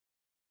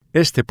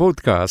Este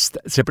podcast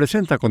se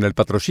presenta con el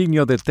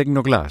patrocinio de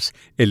Tecnoglass,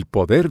 el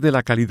poder de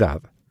la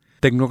calidad.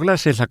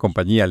 Tecnoglass es la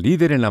compañía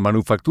líder en la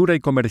manufactura y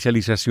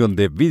comercialización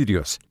de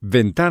vidrios,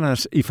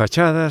 ventanas y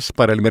fachadas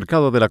para el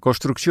mercado de la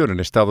construcción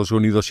en Estados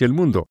Unidos y el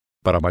mundo.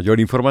 Para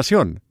mayor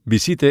información,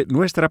 visite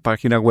nuestra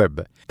página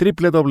web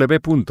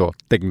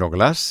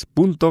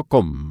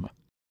www.tecnoglass.com.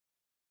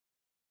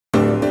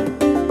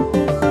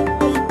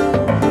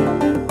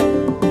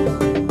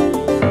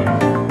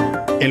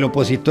 El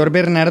opositor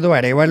Bernardo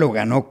Arévalo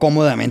ganó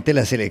cómodamente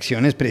las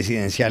elecciones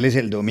presidenciales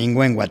el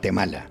domingo en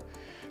Guatemala.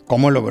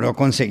 ¿Cómo logró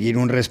conseguir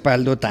un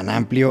respaldo tan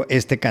amplio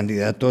este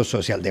candidato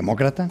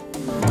socialdemócrata?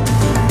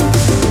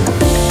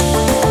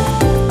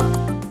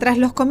 Tras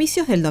los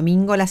comicios del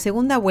domingo, la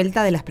segunda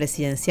vuelta de las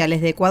presidenciales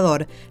de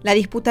Ecuador la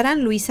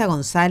disputarán Luisa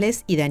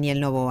González y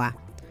Daniel Noboa.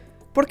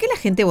 ¿Por qué la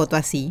gente votó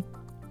así?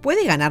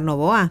 ¿Puede ganar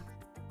Noboa?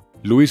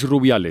 Luis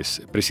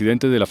Rubiales,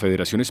 presidente de la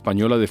Federación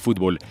Española de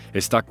Fútbol,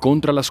 está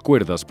contra las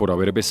cuerdas por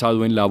haber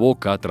besado en la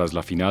boca tras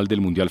la final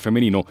del Mundial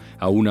Femenino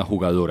a una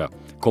jugadora.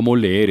 ¿Cómo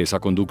leer esa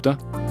conducta?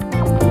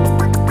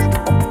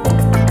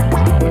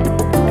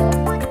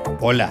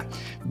 Hola,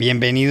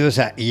 bienvenidos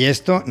a Y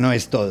esto no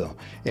es todo,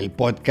 el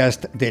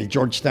podcast del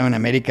Georgetown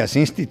Americas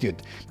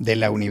Institute de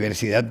la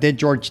Universidad de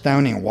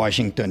Georgetown en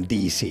Washington,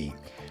 D.C.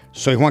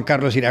 Soy Juan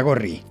Carlos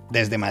Iragorri,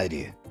 desde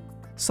Madrid.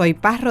 Soy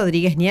Paz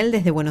Rodríguez Niel,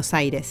 desde Buenos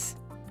Aires.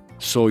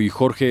 Soy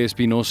Jorge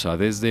Espinosa,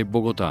 desde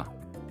Bogotá.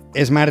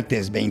 Es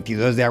martes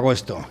 22 de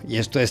agosto y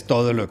esto es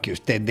todo lo que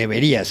usted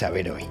debería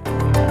saber hoy.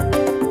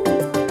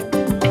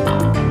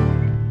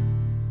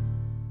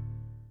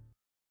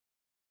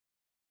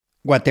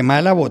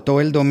 Guatemala votó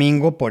el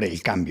domingo por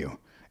el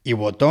cambio y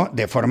votó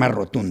de forma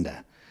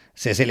rotunda.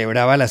 Se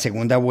celebraba la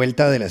segunda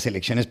vuelta de las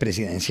elecciones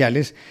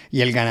presidenciales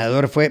y el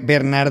ganador fue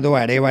Bernardo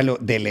Arévalo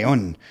de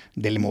León,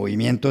 del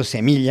movimiento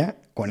Semilla,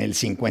 con el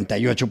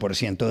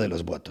 58% de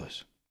los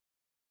votos.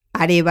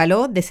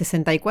 Arévalo, de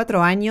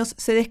 64 años,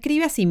 se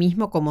describe a sí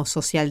mismo como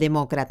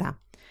socialdemócrata.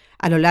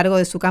 A lo largo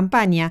de su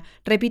campaña,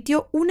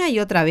 repitió una y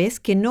otra vez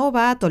que no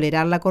va a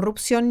tolerar la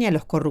corrupción ni a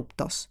los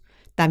corruptos.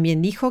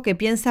 También dijo que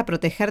piensa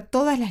proteger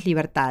todas las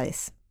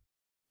libertades.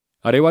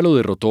 Arévalo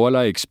derrotó a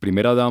la ex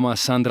primera dama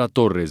Sandra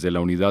Torres de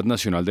la Unidad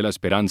Nacional de la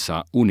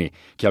Esperanza, UNE,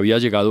 que había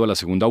llegado a la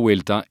segunda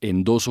vuelta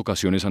en 2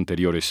 ocasiones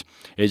anteriores.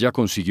 Ella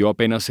consiguió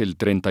apenas el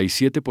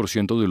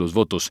 37% de los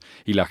votos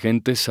y la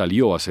gente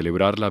salió a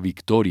celebrar la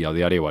victoria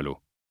de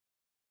Arévalo.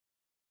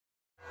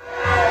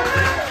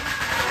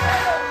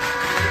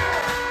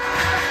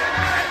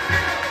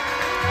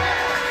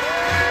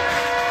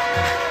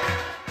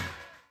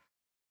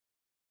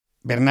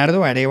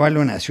 Bernardo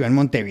Arévalo nació en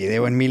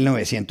Montevideo en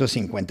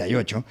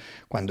 1958,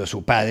 cuando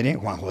su padre,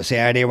 Juan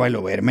José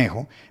Arévalo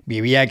Bermejo,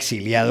 vivía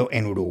exiliado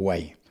en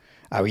Uruguay.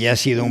 Había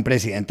sido un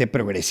presidente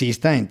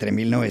progresista entre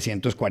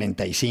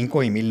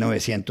 1945 y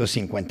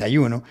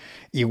 1951,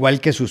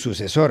 igual que su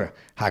sucesor,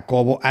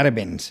 Jacobo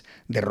Arbenz,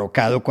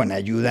 derrocado con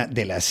ayuda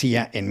de la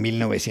CIA en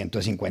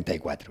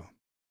 1954.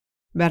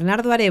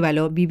 Bernardo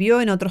Arévalo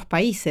vivió en otros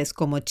países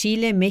como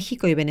Chile,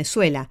 México y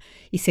Venezuela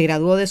y se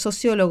graduó de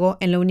sociólogo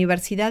en la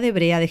Universidad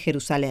Hebrea de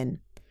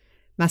Jerusalén.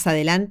 Más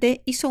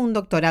adelante hizo un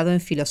doctorado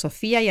en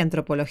filosofía y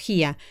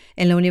antropología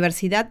en la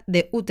Universidad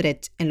de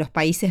Utrecht en los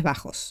Países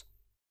Bajos.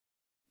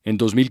 En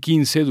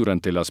 2015,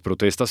 durante las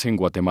protestas en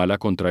Guatemala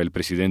contra el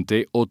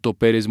presidente Otto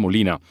Pérez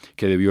Molina,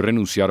 que debió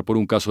renunciar por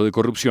un caso de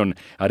corrupción,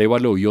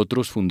 Arévalo y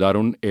otros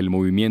fundaron el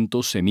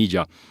movimiento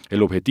Semilla.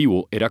 El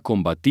objetivo era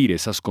combatir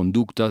esas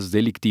conductas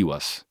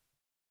delictivas.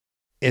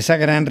 Esa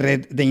gran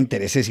red de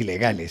intereses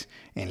ilegales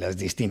en las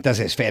distintas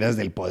esferas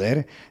del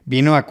poder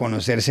vino a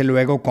conocerse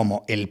luego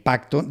como el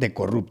Pacto de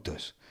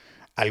Corruptos.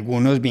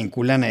 Algunos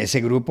vinculan a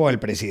ese grupo al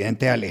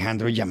presidente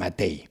Alejandro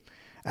Yamatei.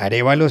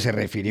 Arévalo se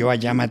refirió a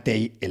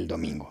Yamatei el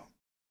domingo.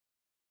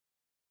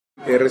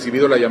 He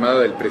recibido la llamada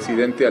del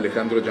presidente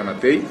Alejandro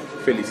Yamatei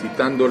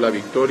felicitando la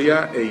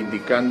victoria e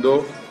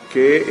indicando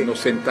que nos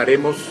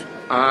sentaremos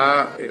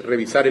a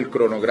revisar el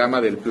cronograma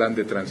del plan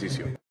de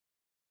transición.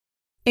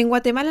 En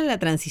Guatemala la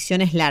transición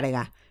es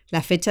larga.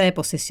 La fecha de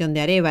posesión de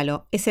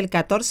Arévalo es el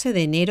 14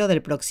 de enero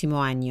del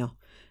próximo año.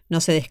 No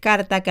se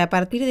descarta que a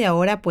partir de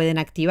ahora pueden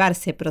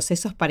activarse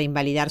procesos para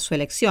invalidar su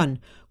elección,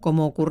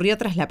 como ocurrió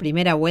tras la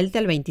primera vuelta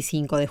el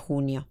 25 de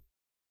junio.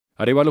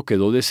 Arévalo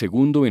quedó de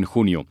segundo en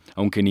junio,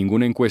 aunque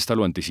ninguna encuesta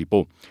lo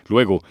anticipó.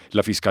 Luego,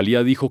 la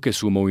Fiscalía dijo que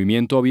su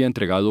movimiento había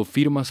entregado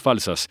firmas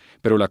falsas,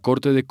 pero la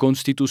Corte de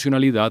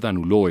Constitucionalidad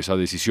anuló esa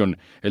decisión.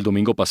 El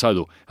domingo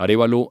pasado,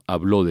 Arévalo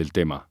habló del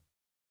tema.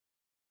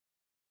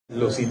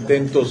 Los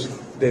intentos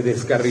de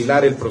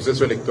descarrilar el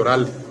proceso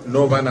electoral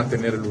no van a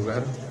tener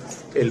lugar.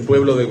 El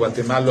pueblo de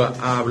Guatemala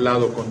ha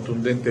hablado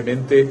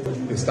contundentemente.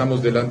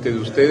 Estamos delante de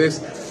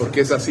ustedes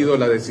porque esa ha sido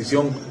la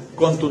decisión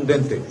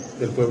contundente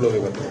del pueblo de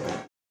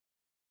Guatemala.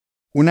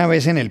 Una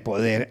vez en el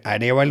poder,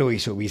 Arévalo y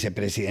su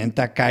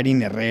vicepresidenta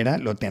Karin Herrera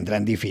lo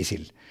tendrán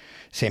difícil.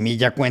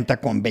 Semilla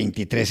cuenta con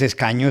 23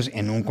 escaños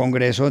en un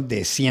congreso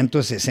de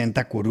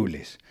 160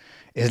 curules.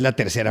 Es la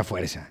tercera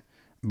fuerza.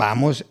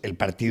 Vamos, el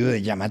partido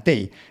de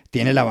Yamatei,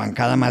 tiene la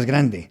bancada más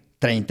grande,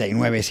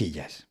 39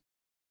 sillas.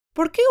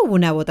 ¿Por qué hubo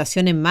una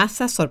votación en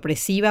masa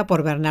sorpresiva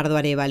por Bernardo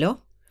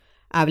Arévalo?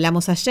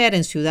 Hablamos ayer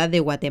en Ciudad de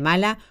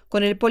Guatemala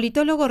con el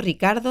politólogo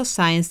Ricardo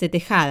Sáenz de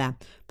Tejada,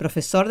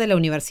 profesor de la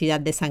Universidad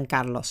de San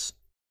Carlos.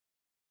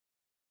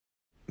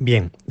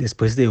 Bien,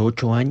 después de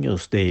 8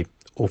 años de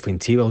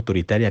ofensiva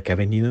autoritaria que ha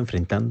venido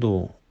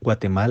enfrentando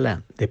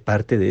Guatemala de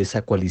parte de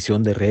esa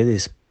coalición de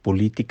redes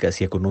políticas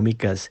y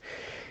económicas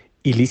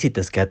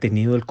ilícitas que ha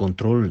tenido el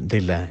control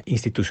de la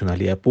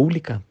institucionalidad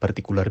pública,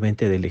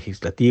 particularmente del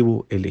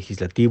legislativo, el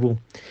legislativo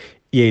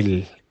y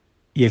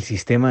el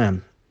sistema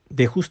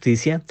de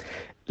justicia,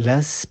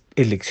 las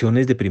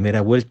elecciones de primera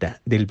vuelta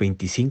del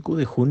 25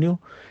 de junio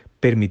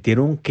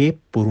permitieron que,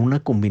 por una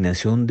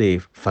combinación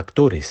de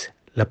factores,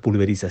 la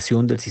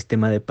pulverización del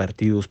sistema de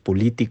partidos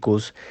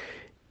políticos,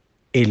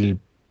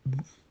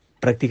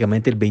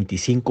 prácticamente el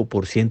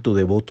 25%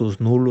 de votos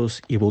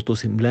nulos y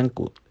votos en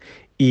blanco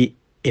y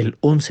el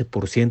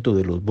 11%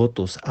 de los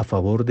votos a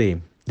favor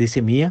de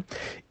Semilla,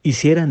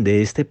 hicieran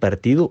de este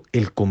partido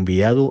el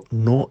conviado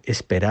no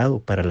esperado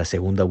para la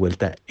segunda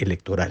vuelta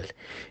electoral.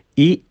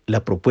 Y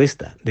la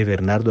propuesta de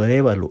Bernardo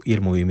Arévalo y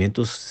el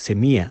movimiento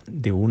Semilla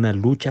de una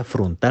lucha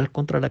frontal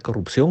contra la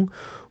corrupción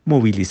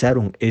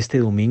movilizaron este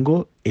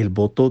domingo el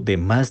voto de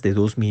más de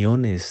 2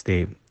 millones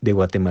de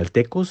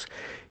guatemaltecos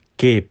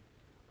que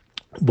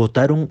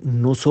votaron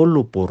no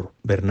solo por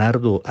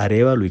Bernardo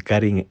Arévalo y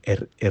Karen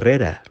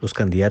Herrera, los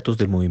candidatos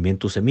del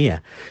movimiento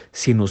Semilla,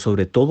 sino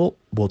sobre todo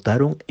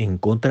votaron en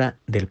contra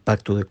del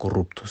pacto de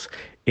corruptos,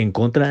 en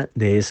contra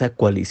de esa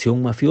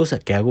coalición mafiosa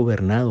que ha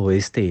gobernado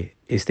este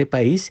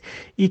país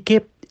y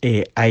que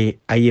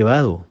ha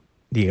llevado,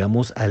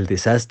 digamos, al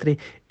desastre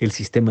el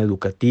sistema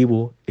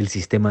educativo, el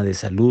sistema de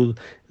salud,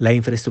 la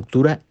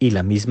infraestructura y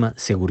la misma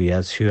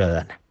seguridad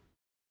ciudadana.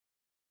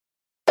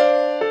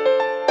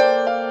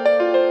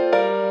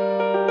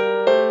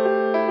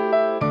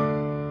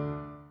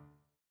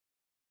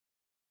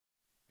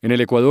 En el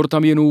Ecuador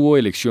también hubo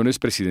elecciones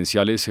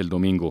presidenciales el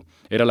domingo.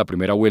 Era la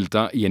primera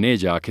vuelta y en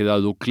ella ha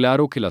quedado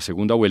claro que la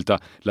segunda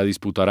vuelta la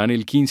disputarán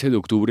el 15 de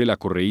octubre la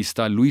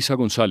correísta Luisa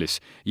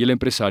González y el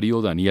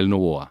empresario Daniel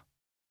Noboa.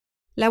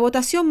 La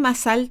votación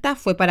más alta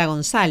fue para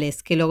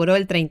González, que logró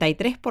el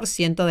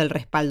 33% del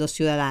respaldo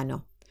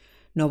ciudadano.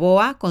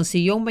 Noboa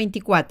consiguió un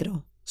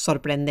 24%,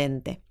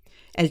 sorprendente.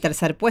 El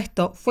tercer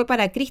puesto fue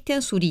para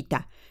Cristian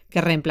Zurita,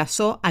 que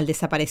reemplazó al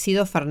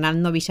desaparecido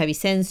Fernando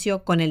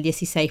Villavicencio con el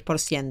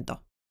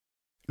 16%.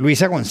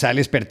 Luisa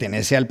González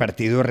pertenece al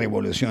partido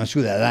Revolución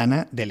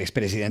Ciudadana del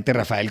expresidente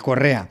Rafael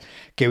Correa,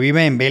 que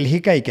vive en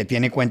Bélgica y que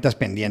tiene cuentas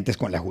pendientes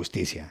con la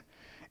justicia.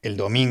 El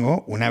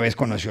domingo, una vez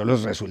conoció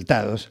los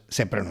resultados,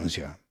 se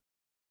pronunció.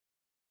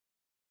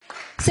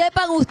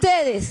 Sepan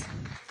ustedes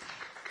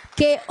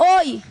que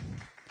hoy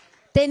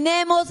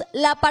tenemos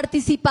la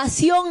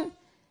participación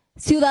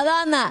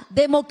ciudadana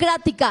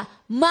democrática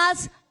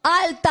más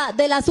alta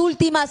de las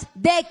últimas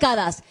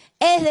décadas.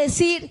 Es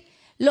decir,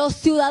 los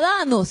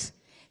ciudadanos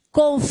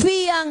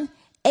confían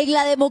en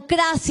la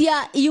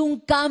democracia y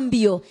un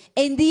cambio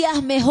en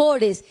días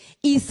mejores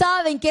y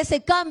saben que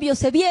ese cambio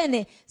se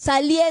viene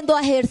saliendo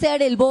a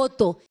ejercer el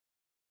voto.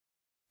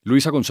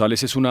 Luisa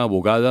González es una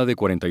abogada de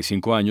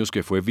 45 años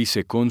que fue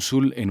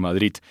vicecónsul en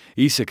Madrid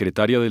y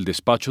secretaria del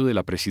despacho de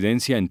la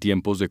presidencia en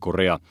tiempos de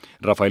Correa.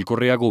 Rafael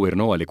Correa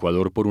gobernó al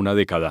Ecuador por una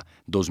década,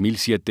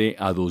 2007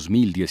 a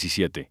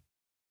 2017.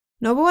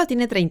 Noboa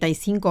tiene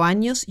 35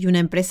 años y una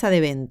empresa de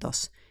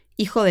eventos.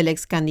 Hijo del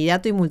ex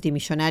candidato y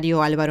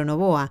multimillonario Álvaro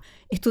Noboa,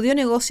 estudió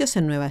negocios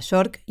en Nueva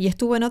York y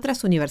estuvo en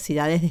otras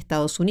universidades de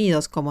Estados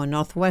Unidos como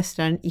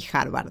Northwestern y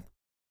Harvard.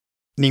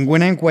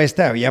 Ninguna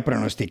encuesta había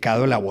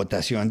pronosticado la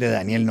votación de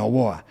Daniel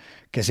Noboa,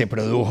 que se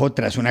produjo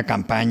tras una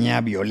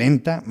campaña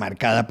violenta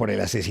marcada por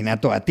el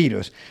asesinato a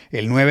tiros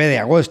el 9 de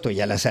agosto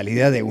y a la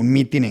salida de un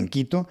mitin en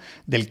Quito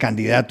del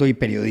candidato y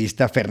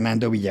periodista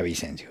Fernando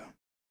Villavicencio.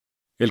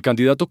 El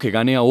candidato que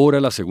gane ahora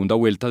la segunda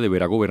vuelta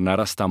deberá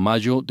gobernar hasta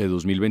mayo de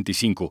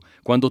 2025,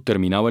 cuando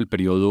terminaba el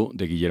periodo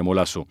de Guillermo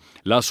Lasso.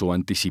 Lasso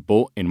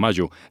anticipó en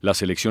mayo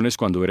las elecciones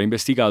cuando era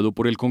investigado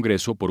por el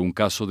Congreso por un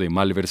caso de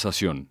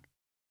malversación.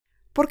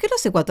 ¿Por qué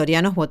los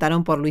ecuatorianos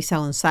votaron por Luisa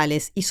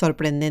González y,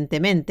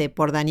 sorprendentemente,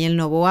 por Daniel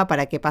Noboa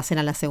para que pasen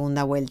a la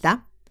segunda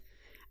vuelta?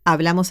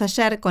 Hablamos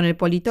ayer con el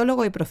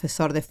politólogo y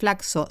profesor de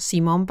Flaxo,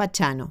 Simón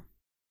Pachano.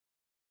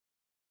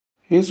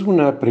 Es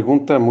una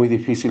pregunta muy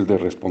difícil de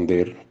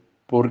responder,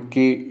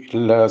 porque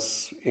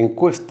las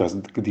encuestas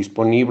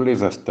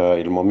disponibles hasta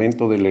el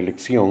momento de la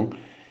elección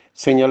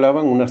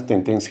señalaban unas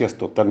tendencias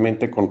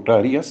totalmente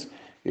contrarias,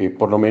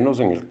 por lo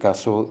menos en el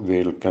caso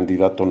del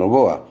candidato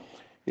Noboa.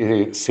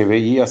 Se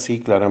veía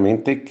así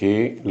claramente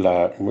que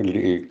la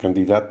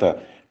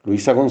candidata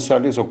Luisa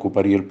González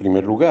ocuparía el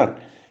primer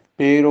lugar,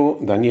 pero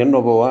Daniel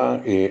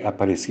Noboa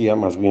aparecía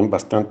más bien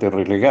bastante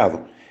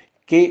relegado.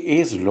 ¿Qué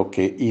es lo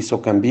que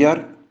hizo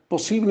cambiar?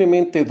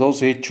 Posiblemente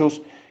dos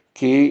hechos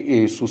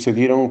que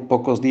sucedieron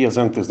pocos días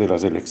antes de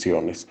las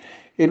elecciones.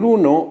 El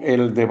uno,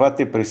 el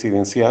debate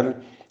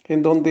presidencial,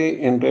 en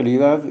donde en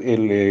realidad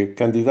el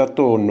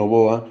candidato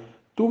Noboa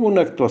tuvo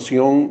una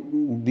actuación,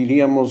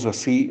 diríamos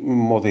así,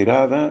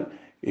 moderada,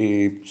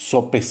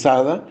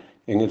 sopesada,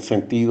 en el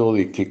sentido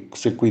de que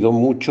se cuidó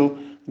mucho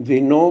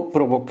de no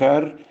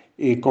provocar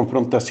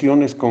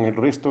confrontaciones con el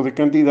resto de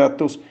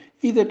candidatos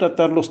y de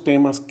tratar los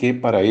temas que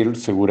para él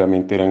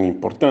seguramente eran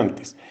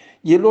importantes.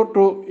 Y el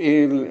otro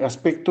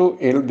aspecto,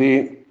 el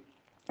de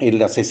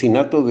el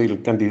asesinato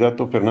del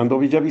candidato Fernando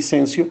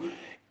Villavicencio,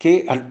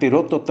 que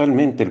alteró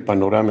totalmente el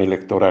panorama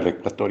electoral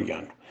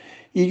ecuatoriano.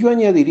 Y yo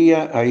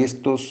añadiría a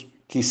estos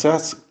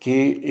quizás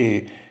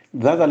que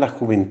dada la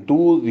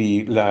juventud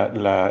y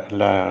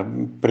la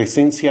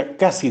presencia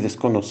casi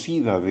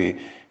desconocida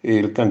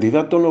del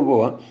candidato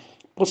Noboa,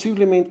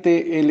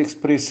 posiblemente él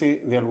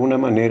exprese de alguna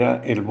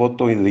manera el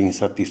voto de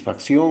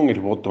insatisfacción, el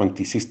voto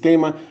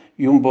antisistema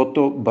y un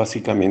voto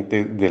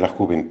básicamente de la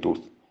juventud.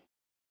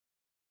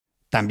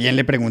 También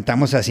le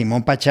preguntamos a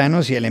Simón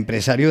Pachano si el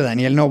empresario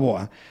Daniel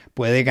Noboa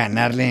puede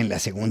ganarle en la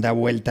segunda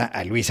vuelta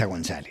a Luisa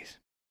González.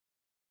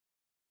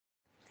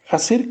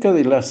 Acerca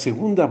de la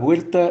segunda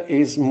vuelta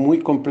es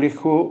muy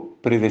complejo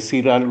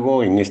predecir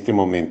algo en este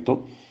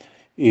momento,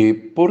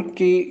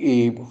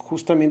 porque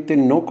justamente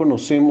no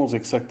conocemos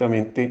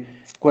exactamente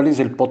cuál es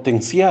el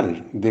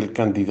potencial del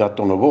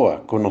candidato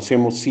Noboa.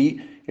 Conocemos sí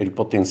el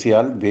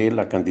potencial de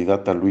la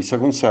candidata Luisa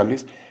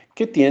González,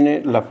 que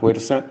tiene la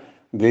fuerza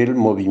del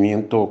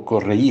movimiento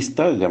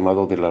correísta,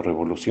 llamado de la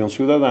Revolución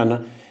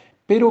Ciudadana,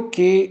 pero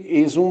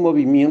que es un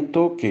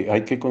movimiento que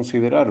hay que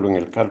considerarlo en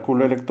el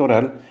cálculo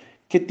electoral,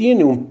 que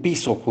tiene un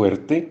piso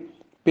fuerte,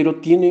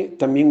 pero tiene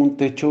también un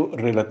techo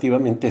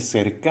relativamente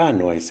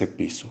cercano a ese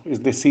piso,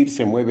 es decir,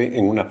 se mueve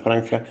en una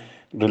franja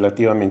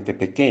relativamente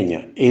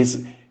pequeña,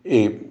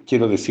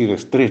 quiero decir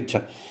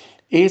estrecha,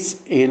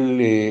 es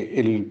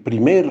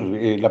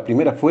la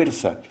primera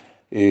fuerza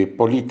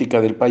política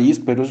del país,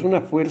 pero es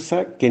una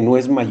fuerza que no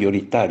es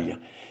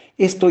mayoritaria.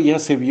 Esto ya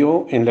se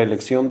vio en la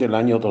elección del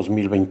año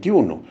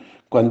 2021,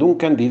 cuando un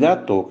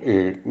candidato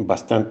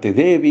bastante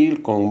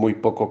débil, con muy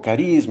poco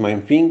carisma,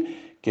 en fin,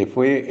 que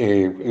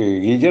fue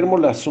Guillermo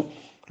Lasso,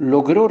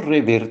 logró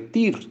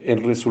revertir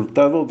el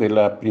resultado de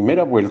la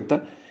primera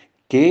vuelta,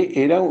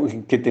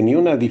 que tenía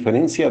una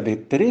diferencia de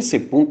 13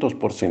 puntos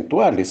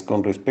porcentuales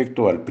con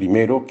respecto al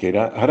primero, que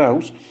era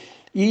Arauz,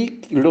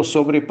 y lo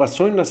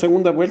sobrepasó en la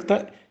segunda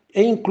vuelta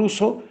e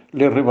incluso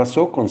le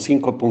rebasó con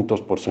 5 puntos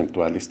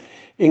porcentuales.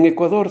 En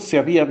Ecuador se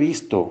había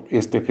visto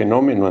este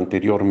fenómeno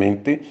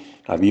anteriormente,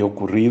 había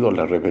ocurrido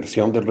la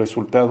reversión del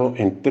resultado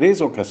en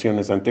 3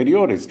 ocasiones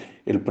anteriores.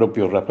 El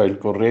propio Rafael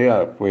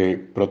Correa fue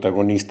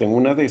protagonista en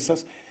una de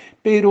esas,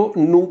 pero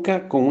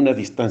nunca con una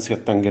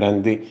distancia tan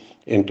grande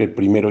entre el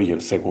primero y el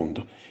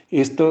segundo.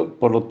 Esto,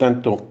 por lo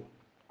tanto,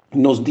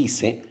 nos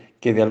dice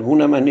que de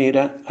alguna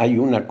manera hay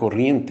una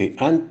corriente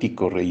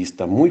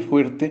anticorreísta muy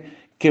fuerte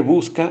que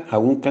busca a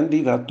un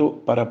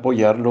candidato para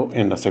apoyarlo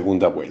en la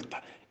segunda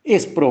vuelta.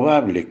 Es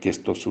probable que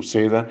esto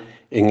suceda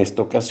en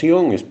esta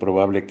ocasión, es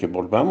probable que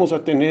volvamos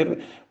a tener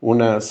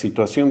una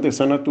situación de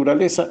esa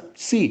naturaleza.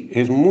 Sí,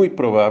 es muy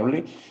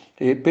probable,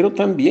 pero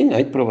también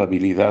hay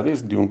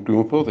probabilidades de un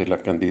triunfo de la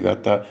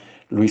candidata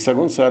Luisa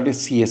González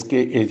si es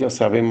que ella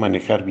sabe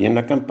manejar bien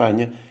la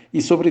campaña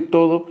y sobre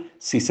todo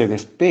si se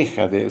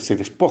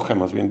despoja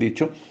más bien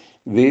dicho,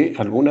 de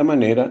alguna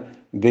manera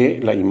de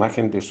la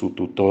imagen de su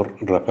tutor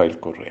Rafael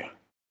Correa.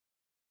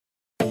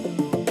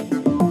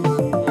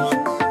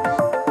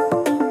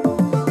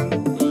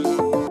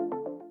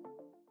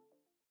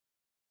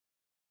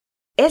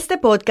 Este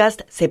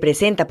podcast se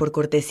presenta por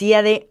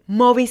cortesía de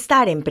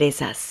Movistar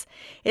Empresas,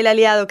 el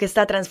aliado que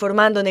está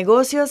transformando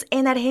negocios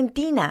en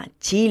Argentina,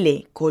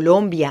 Chile,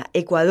 Colombia,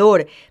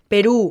 Ecuador,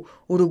 Perú,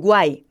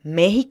 Uruguay,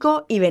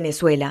 México y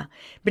Venezuela,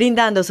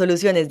 brindando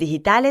soluciones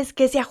digitales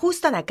que se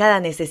ajustan a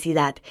cada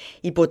necesidad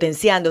y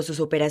potenciando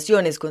sus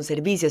operaciones con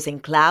servicios en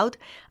cloud,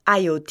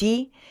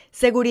 IoT,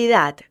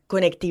 seguridad,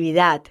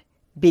 conectividad,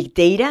 Big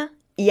Data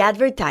y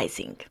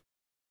advertising.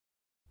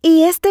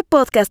 Y este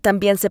podcast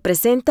también se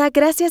presenta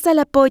gracias al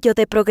apoyo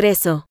de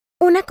Progreso,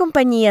 una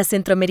compañía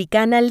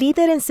centroamericana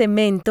líder en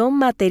cemento,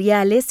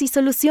 materiales y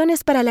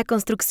soluciones para la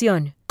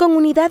construcción, con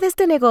unidades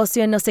de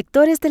negocio en los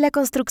sectores de la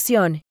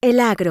construcción, el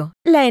agro,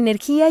 la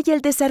energía y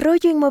el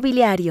desarrollo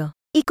inmobiliario,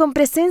 y con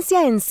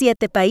presencia en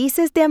 7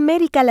 países de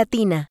América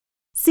Latina.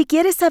 Si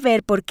quieres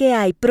saber por qué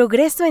hay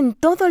progreso en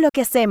todo lo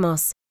que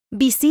hacemos,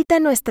 visita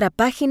nuestra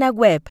página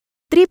web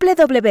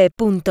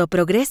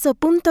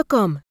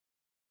www.progreso.com.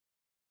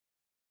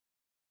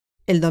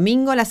 El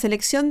domingo la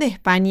selección de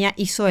España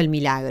hizo el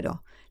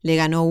milagro. Le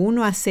ganó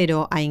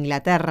 1-0 a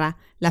Inglaterra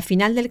la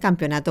final del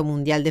Campeonato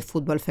Mundial de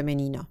Fútbol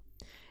Femenino.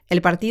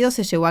 El partido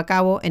se llevó a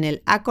cabo en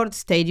el Accord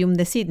Stadium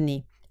de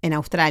Sydney, en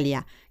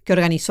Australia, que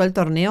organizó el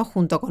torneo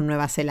junto con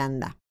Nueva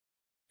Zelanda.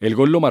 El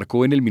gol lo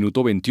marcó en el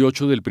minuto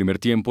 28 del primer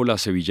tiempo la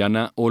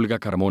sevillana Olga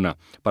Carmona.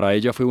 Para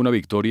ella fue una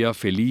victoria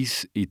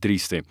feliz y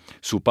triste.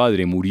 Su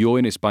padre murió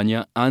en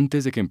España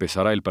antes de que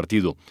empezara el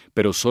partido,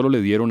 pero solo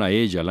le dieron a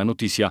ella la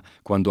noticia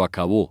cuando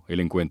acabó el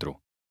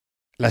encuentro.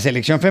 La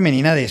selección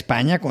femenina de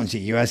España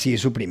consiguió así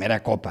su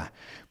primera copa,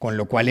 con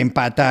lo cual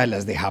empata a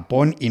las de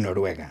Japón y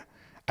Noruega.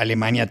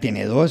 Alemania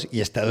tiene 2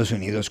 y Estados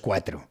Unidos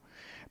 4.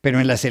 Pero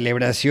en la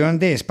celebración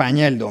de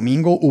España el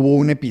domingo hubo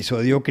un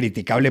episodio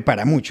criticable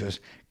para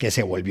muchos que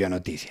se volvió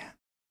noticia.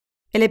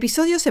 El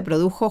episodio se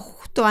produjo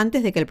justo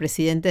antes de que el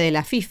presidente de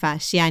la FIFA,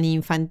 Gianni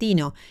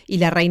Infantino, y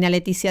la reina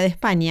Leticia de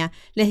España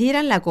les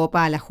dieran la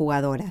copa a las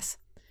jugadoras.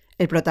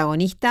 El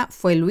protagonista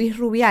fue Luis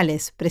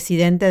Rubiales,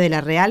 presidente de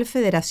la Real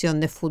Federación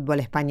de Fútbol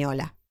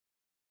Española.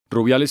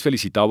 Rubiales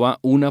felicitaba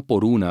una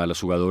por una a las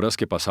jugadoras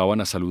que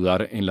pasaban a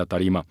saludar en la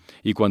tarima,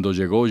 y cuando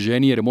llegó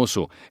Jenni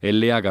Hermoso, él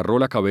le agarró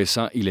la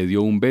cabeza y le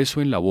dio un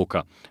beso en la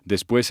boca.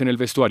 Después, en el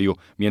vestuario,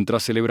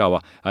 mientras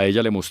celebraba, a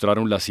ella le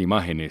mostraron las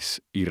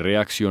imágenes y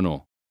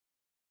reaccionó.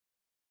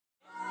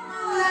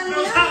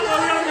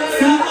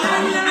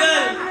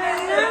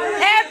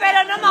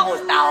 Pero no me ha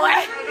gustado,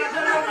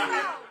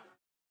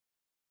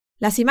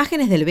 Las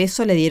imágenes del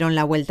beso le dieron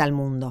la vuelta al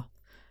mundo.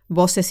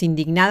 Voces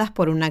indignadas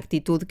por una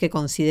actitud que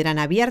consideran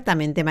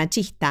abiertamente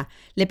machista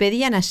le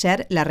pedían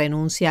ayer la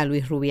renuncia a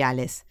Luis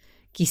Rubiales.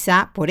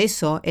 Quizá por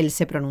eso él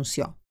se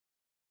pronunció.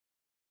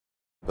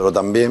 Pero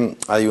también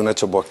hay un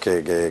hecho pues,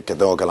 que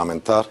tengo que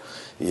lamentar,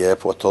 y es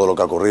pues, todo lo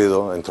que ha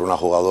ocurrido entre una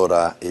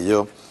jugadora y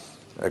yo,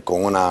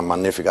 con una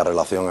magnífica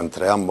relación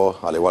entre ambos,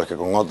 al igual que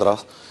con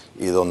otras,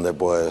 y donde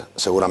pues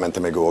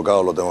seguramente me he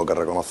equivocado, lo tengo que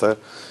reconocer,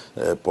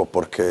 pues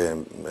porque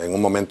en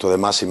un momento de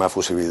máxima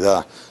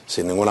efusividad,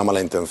 sin ninguna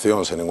mala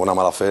intención, sin ninguna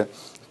mala fe,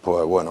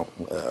 pues bueno,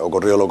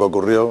 ocurrió lo que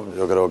ocurrió,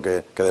 yo creo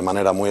que de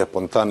manera muy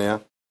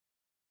espontánea.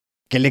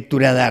 ¿Qué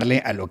lectura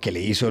darle a lo que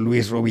le hizo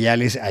Luis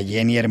Rubiales a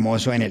Jenni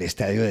Hermoso en el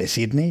estadio de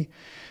Sydney?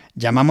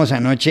 Llamamos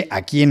anoche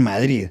aquí en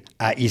Madrid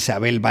a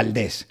Isabel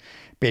Valdés,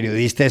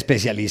 periodista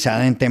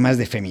especializada en temas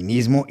de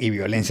feminismo y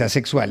violencia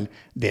sexual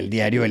del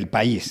diario El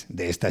País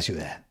de esta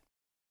ciudad.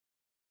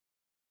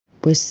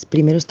 Pues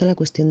primero está la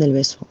cuestión del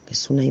beso, que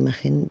es una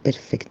imagen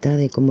perfecta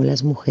de cómo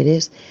las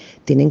mujeres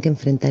tienen que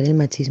enfrentar el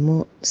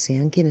machismo,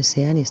 sean quienes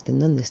sean y estén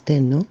donde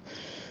estén, ¿no?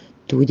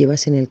 Tú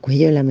llevas en el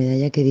cuello la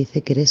medalla que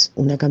dice que eres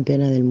una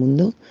campeona del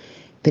mundo,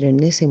 pero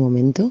en ese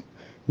momento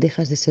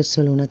dejas de ser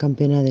solo una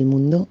campeona del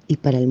mundo y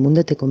para el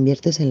mundo te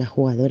conviertes en la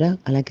jugadora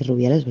a la que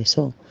Rubiales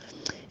besó.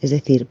 Es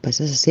decir,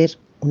 pasas a ser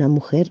una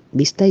mujer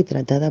vista y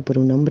tratada por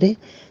un hombre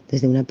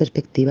desde una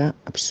perspectiva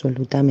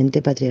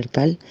absolutamente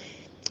patriarcal,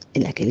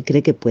 en la que él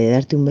cree que puede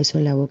darte un beso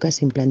en la boca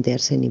sin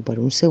plantearse ni por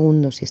un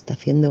segundo si está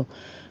haciendo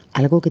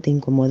algo que te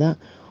incomoda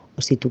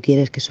o si tú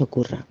quieres que eso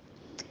ocurra.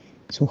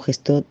 Es un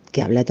gesto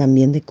que habla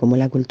también de cómo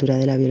la cultura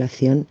de la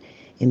violación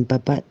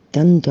empapa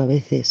tanto a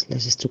veces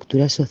las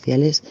estructuras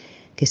sociales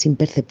que es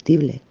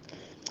imperceptible.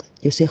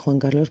 Yo sé, Juan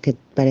Carlos, que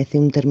parece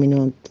un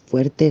término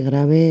fuerte,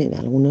 grave,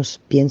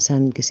 algunos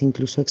piensan que es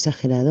incluso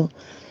exagerado,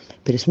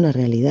 pero es una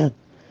realidad.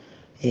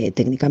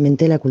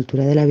 Técnicamente la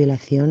cultura de la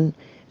violación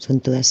son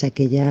todas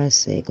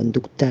aquellas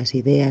conductas,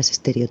 ideas,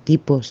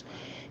 estereotipos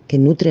que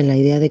nutren la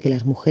idea de que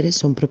las mujeres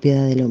son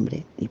propiedad del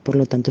hombre y por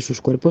lo tanto sus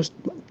cuerpos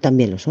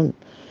también lo son.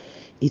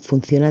 Y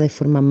funciona de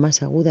forma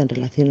más aguda en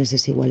relaciones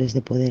desiguales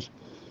de poder.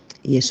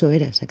 Y eso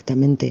era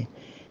exactamente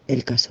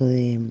el caso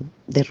de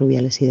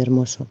Rubiales y de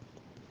Hermoso.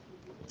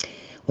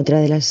 Otra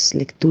de las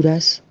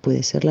lecturas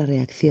puede ser la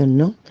reacción,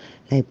 ¿no?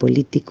 La de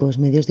políticos,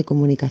 medios de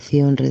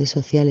comunicación, redes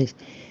sociales.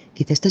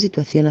 Quizá esta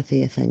situación hace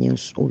 10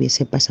 años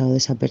hubiese pasado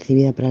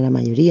desapercibida para la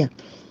mayoría,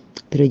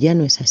 pero ya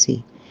no es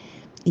así.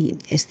 Y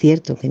es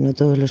cierto que no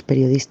todos los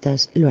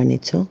periodistas lo han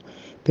hecho,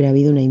 pero ha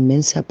habido una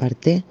inmensa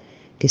parte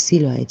que sí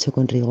lo ha hecho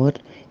con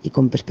rigor y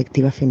con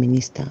perspectiva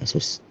feminista. Eso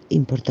es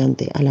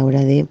importante a la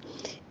hora de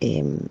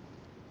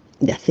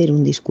hacer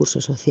un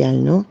discurso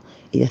social, ¿no?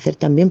 Y de hacer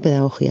también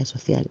pedagogía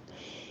social.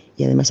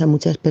 Y además a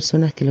muchas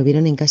personas que lo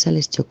vieron en casa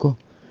les chocó,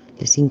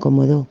 les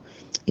incomodó,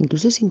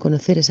 incluso sin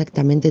conocer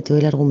exactamente todo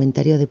el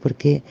argumentario de por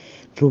qué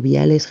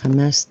Rubiales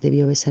jamás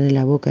debió besar en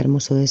la boca a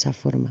Hermoso de esa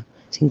forma,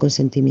 sin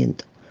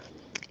consentimiento.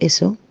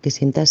 Eso, que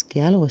sientas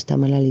que algo está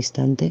mal al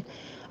instante,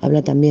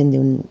 habla también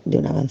de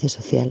un avance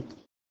social.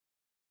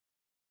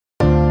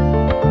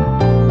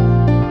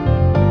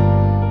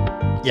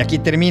 Y aquí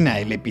termina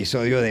el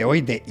episodio de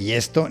hoy de Y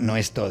esto no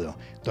es todo,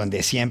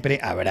 donde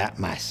siempre habrá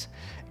más.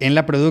 En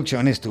la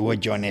producción estuvo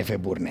John F.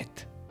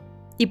 Burnett.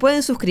 Y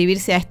pueden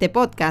suscribirse a este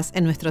podcast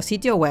en nuestro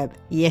sitio web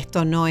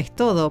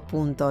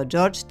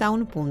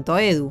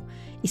yestonoestodo.georgetown.edu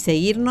y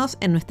seguirnos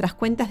en nuestras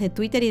cuentas de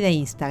Twitter y de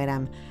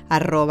Instagram,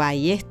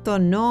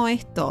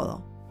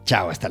 @yestonoestodo.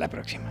 Chao, hasta la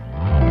próxima.